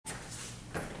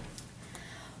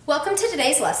Welcome to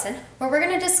today's lesson where we're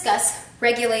going to discuss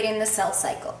regulating the cell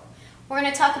cycle. We're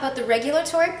going to talk about the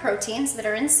regulatory proteins that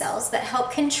are in cells that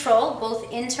help control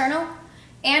both internal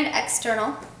and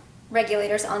external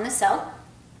regulators on the cell.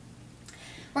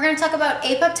 We're going to talk about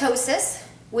apoptosis,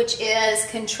 which is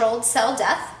controlled cell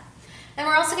death. And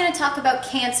we're also going to talk about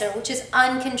cancer, which is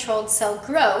uncontrolled cell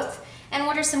growth, and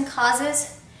what are some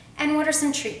causes and what are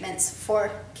some treatments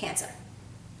for cancer.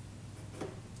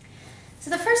 So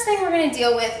the first thing we're going to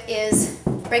deal with is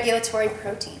regulatory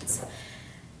proteins.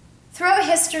 Throughout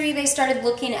history, they started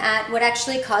looking at what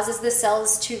actually causes the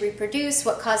cells to reproduce,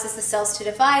 what causes the cells to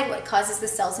divide, what causes the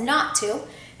cells not to,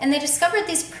 and they discovered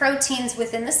these proteins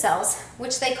within the cells,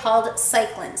 which they called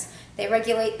cyclins. They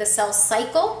regulate the cell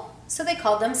cycle, so they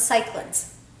called them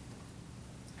cyclins.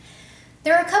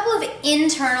 There are a couple of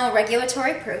internal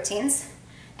regulatory proteins,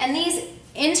 and these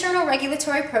internal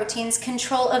regulatory proteins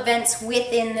control events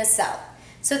within the cell.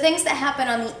 So things that happen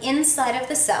on the inside of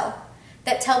the cell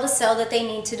that tell the cell that they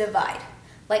need to divide,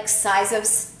 like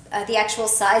the actual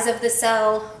size of the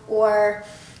cell or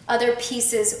other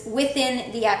pieces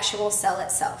within the actual cell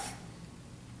itself.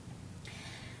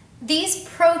 These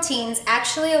proteins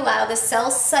actually allow the cell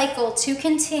cycle to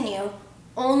continue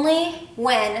only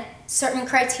when certain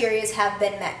criteria have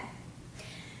been met.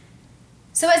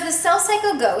 So as the cell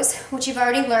cycle goes, which you've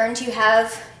already learned, you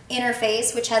have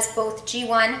interphase, which has both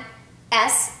G1,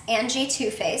 S, and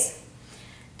G2 phase.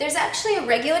 There's actually a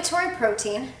regulatory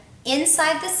protein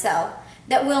inside the cell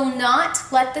that will not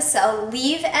let the cell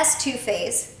leave S2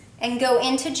 phase and go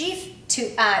into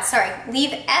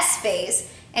leave S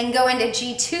phase and go into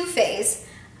G2 phase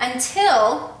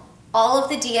until all of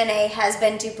the DNA has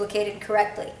been duplicated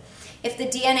correctly. If the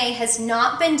DNA has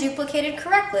not been duplicated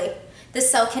correctly, the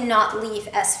cell cannot leave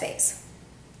S phase.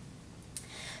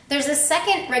 There's a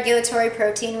second regulatory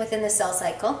protein within the cell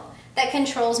cycle that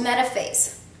controls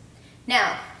metaphase.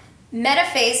 Now,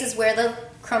 metaphase is where the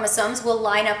chromosomes will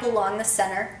line up along the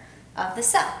center of the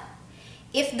cell.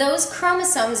 If those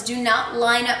chromosomes do not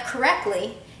line up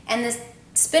correctly and the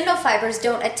spindle fibers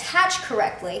don't attach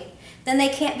correctly, then they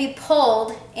can't be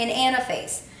pulled in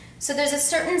anaphase. So there's a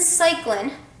certain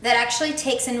cyclin that actually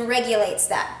takes and regulates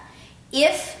that.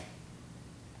 If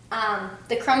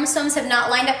the chromosomes have not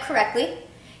lined up correctly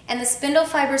and the spindle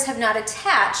fibers have not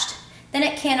attached, then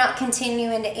it cannot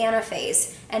continue into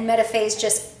anaphase, and metaphase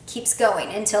just keeps going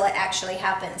until it actually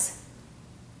happens.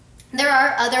 There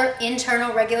are other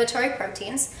internal regulatory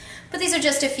proteins, but these are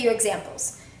just a few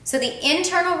examples. So the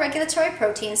internal regulatory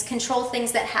proteins control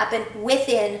things that happen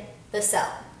within the cell.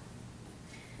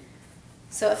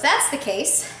 So if that's the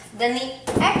case, then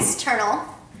the external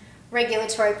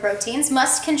regulatory proteins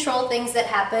must control things that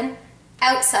happen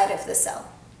outside of the cell.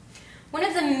 One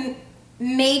of the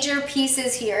major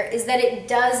pieces here is that it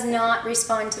does not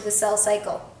respond to the cell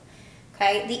cycle.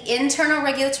 Okay? The internal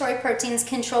regulatory proteins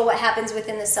control what happens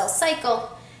within the cell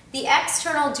cycle. The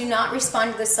external do not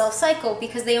respond to the cell cycle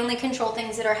because they only control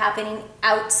things that are happening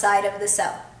outside of the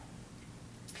cell.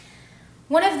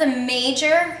 One of the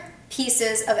major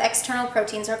pieces of external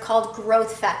proteins are called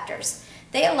growth factors.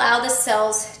 They allow the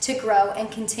cells to grow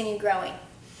and continue growing.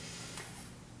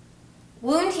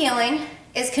 Wound healing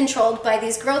is controlled by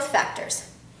these growth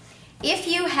factors. If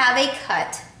you have a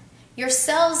cut, your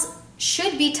cells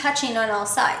should be touching on all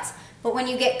sides, but when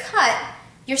you get cut,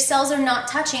 your cells are not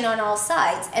touching on all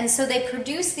sides, and so they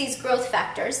produce these growth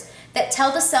factors that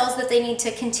tell the cells that they need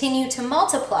to continue to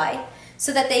multiply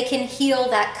so that they can heal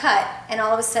that cut, and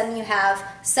all of a sudden you have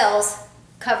cells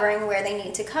covering where they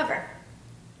need to cover.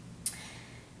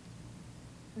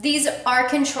 These are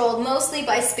controlled mostly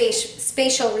by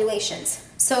spatial relations.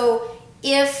 So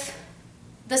if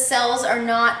the cells are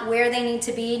not where they need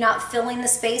to be, not filling the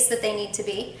space that they need to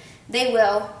be, they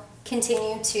will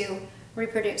continue to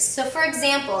reproduce. So for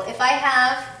example, if I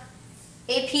have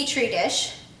a petri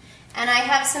dish and I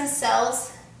have some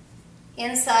cells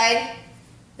inside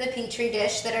the petri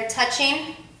dish that are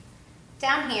touching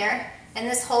down here, and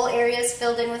this whole area is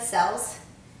filled in with cells,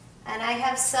 and I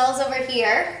have cells over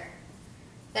here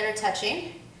that are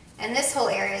touching, and this whole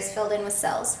area is filled in with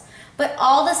cells, but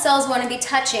all the cells want to be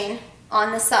touching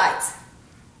on the sides.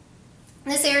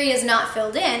 This area is not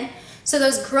filled in, so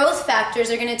those growth factors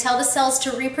are going to tell the cells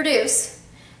to reproduce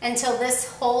until this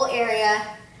whole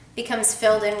area becomes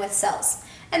filled in with cells.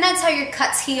 And that's how your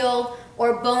cuts heal,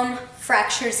 or bone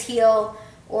fractures heal,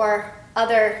 or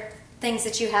other things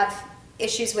that you have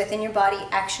issues with in your body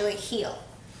actually heal.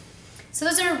 So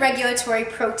those are regulatory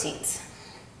proteins.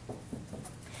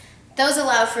 Those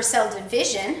allow for cell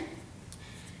division.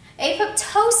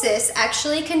 Apoptosis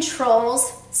actually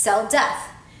controls cell death.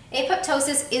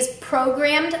 Apoptosis is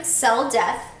programmed cell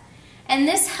death, and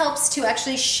this helps to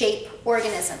actually shape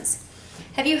organisms.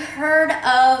 Have you heard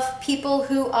of people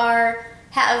who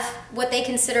have what they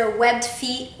consider webbed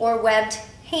feet or webbed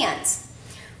hands?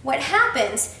 What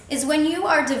happens is when you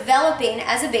are developing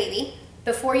as a baby,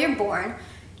 before you're born,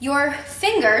 your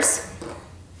fingers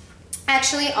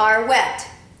actually are webbed.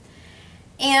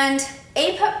 And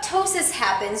apoptosis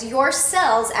happens. Your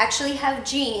cells actually have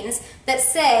genes that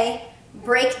say,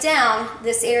 break down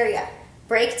this area,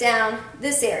 break down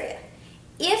this area.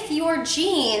 If your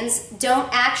genes don't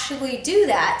actually do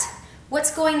that,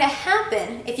 what's going to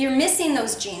happen, if you're missing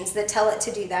those genes that tell it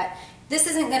to do that, this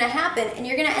isn't going to happen, and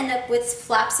you're going to end up with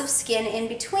flaps of skin in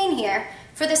between here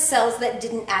for the cells that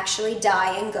didn't actually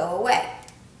die and go away.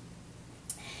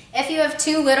 If you have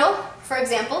too little, for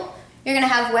example, you're going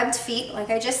to have webbed feet, like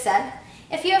I just said.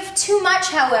 If you have too much,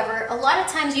 however, a lot of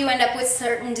times you end up with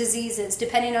certain diseases,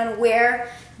 depending on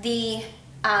where the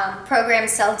programmed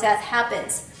cell death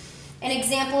happens. An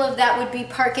example of that would be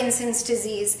Parkinson's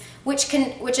disease, which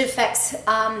affects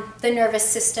the nervous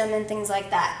system and things like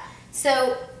that.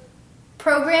 So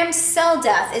programmed cell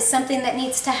death is something that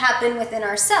needs to happen within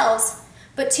our cells,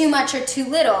 but too much or too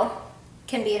little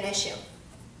can be an issue.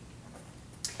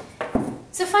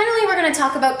 So finally, we're going to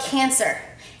talk about cancer.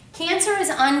 Cancer is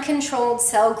uncontrolled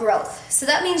cell growth. So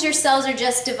that means your cells are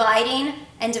just dividing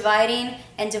and dividing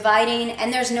and dividing,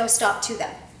 and there's no stop to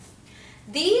them.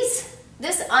 This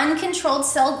uncontrolled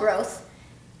cell growth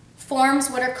forms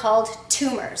what are called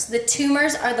tumors. The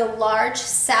tumors are the large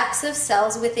sacs of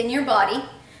cells within your body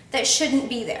that shouldn't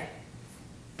be there.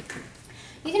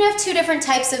 You can have two different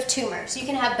types of tumors. You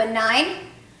can have benign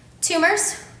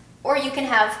tumors, or you can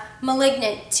have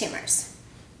malignant tumors.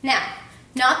 Now,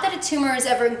 not that a tumor is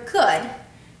ever good,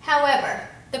 however,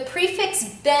 the prefix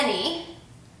 "beni"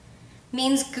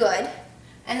 means good,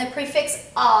 and the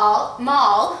prefix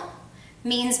 "mal"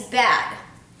 means bad.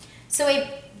 So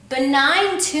a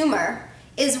benign tumor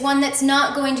is one that's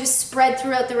not going to spread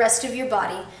throughout the rest of your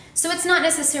body. So it's not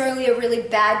necessarily a really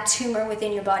bad tumor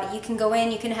within your body. You can go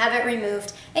in, you can have it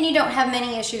removed, and you don't have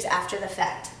many issues after the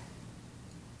fact.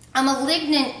 A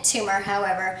malignant tumor,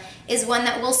 however, is one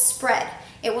that will spread.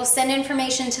 It will send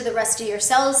information to the rest of your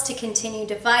cells to continue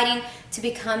dividing, to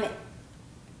become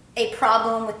a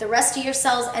problem with the rest of your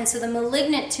cells, and so the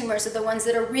malignant tumors are the ones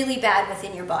that are really bad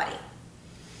within your body.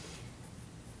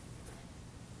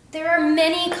 There are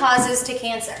many causes to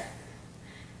cancer,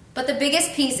 but the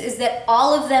biggest piece is that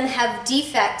all of them have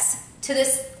defects to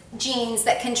the genes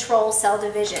that control cell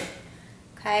division.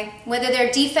 Okay? Whether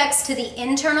they're defects to the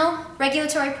internal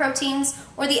regulatory proteins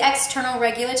or the external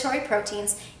regulatory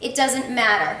proteins, it doesn't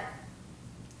matter.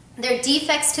 They're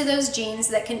defects to those genes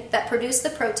that produce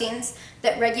the proteins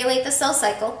that regulate the cell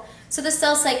cycle, so the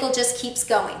cell cycle just keeps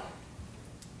going.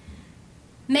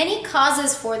 Many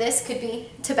causes for this could be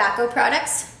tobacco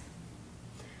products,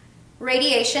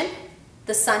 radiation.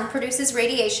 The sun produces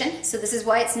radiation, so this is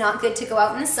why it's not good to go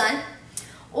out in the sun,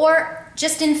 or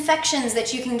just infections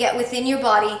that you can get within your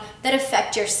body that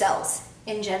affect your cells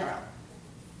in general.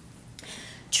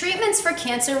 Treatments for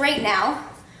cancer right now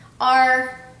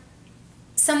are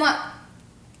somewhat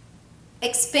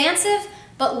expansive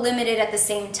but limited at the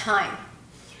same time.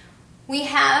 We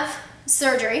have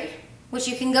surgery, which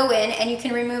you can go in and you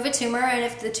can remove a tumor, and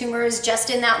if the tumor is just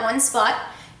in that one spot,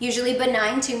 usually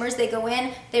benign tumors, they go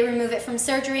in, they remove it from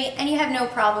surgery, and you have no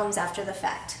problems after the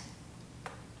fact.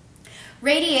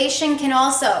 Radiation can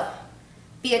also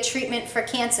be a treatment for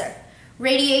cancer.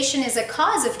 Radiation is a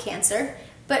cause of cancer,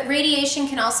 but radiation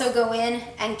can also go in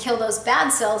and kill those bad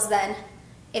cells then,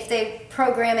 if they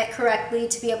program it correctly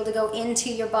to be able to go into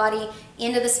your body,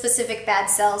 into the specific bad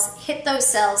cells, hit those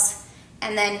cells,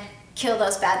 and then kill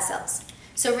those bad cells.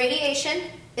 So radiation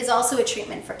is also a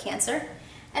treatment for cancer.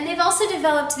 And they've also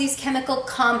developed these chemical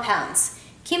compounds.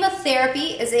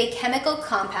 Chemotherapy is a chemical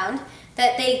compound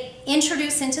that they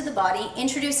introduce into the body,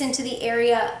 introduce into the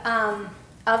area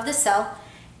of the cell,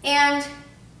 and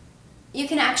you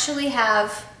can actually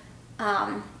have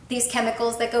these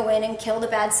chemicals that go in and kill the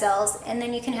bad cells, and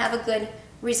then you can have a good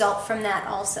result from that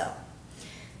also.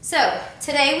 So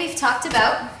today we've talked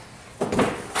about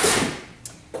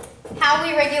how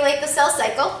we regulate the cell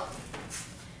cycle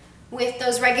with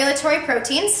those regulatory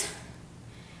proteins,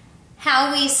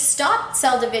 how we stop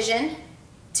cell division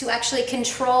to actually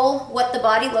control what the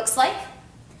body looks like,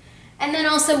 and then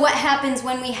also what happens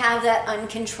when we have that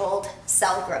uncontrolled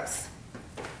cell growth.